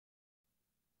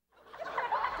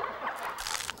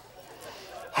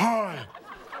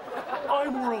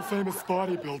famous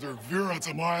bodybuilder, Vera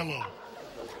to Milo.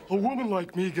 A woman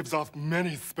like me gives off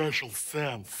many special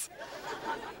scents,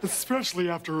 especially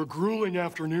after a grueling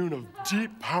afternoon of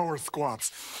deep power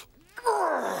squats.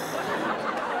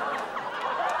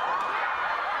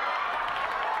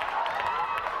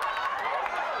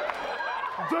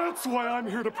 That's why I'm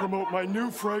here to promote my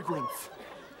new fragrance,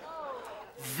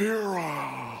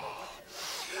 Vera.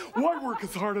 Why work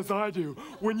as hard as I do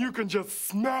when you can just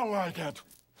smell like it?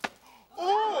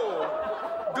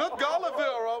 Oh, good golly,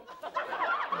 Vera.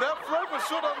 That fragrance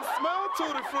sure doesn't smell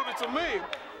tutti frutti to me.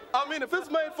 I mean, if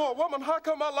it's made for a woman, how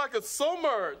come I like it so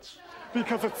much?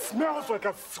 Because it smells like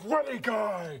a sweaty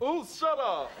guy. Oh, shut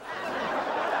up.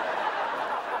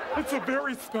 It's a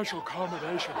very special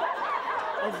combination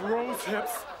of rose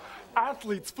hips,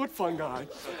 athlete's foot fungi,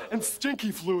 and stinky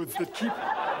fluids that keep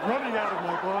running out of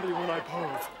my body when I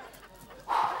pose.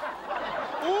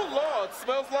 Oh, Lord,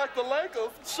 smells like the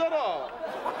Lakers. Shut up.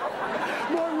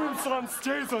 My win son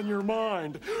stays on your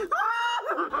mind.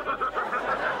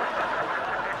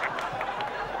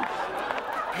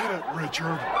 Hit it,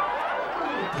 Richard.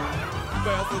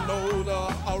 There's an odor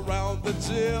around the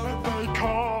gym. They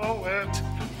call it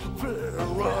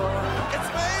Vera.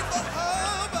 It's made for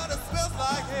her, but it smells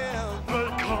like him. They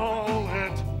call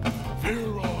it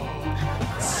Vera.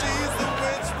 She's a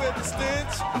witch with a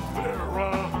stench.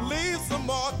 Vera. Leaves a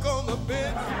mark on the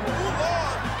bench. Oh,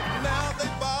 Lord, now they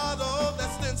bottle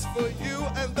that stench for you,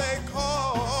 and they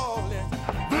call it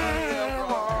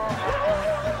Vera.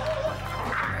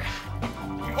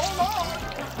 Oh, Lord.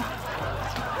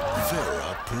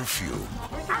 Vera perfume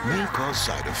may cause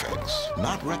side effects,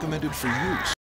 not recommended for use.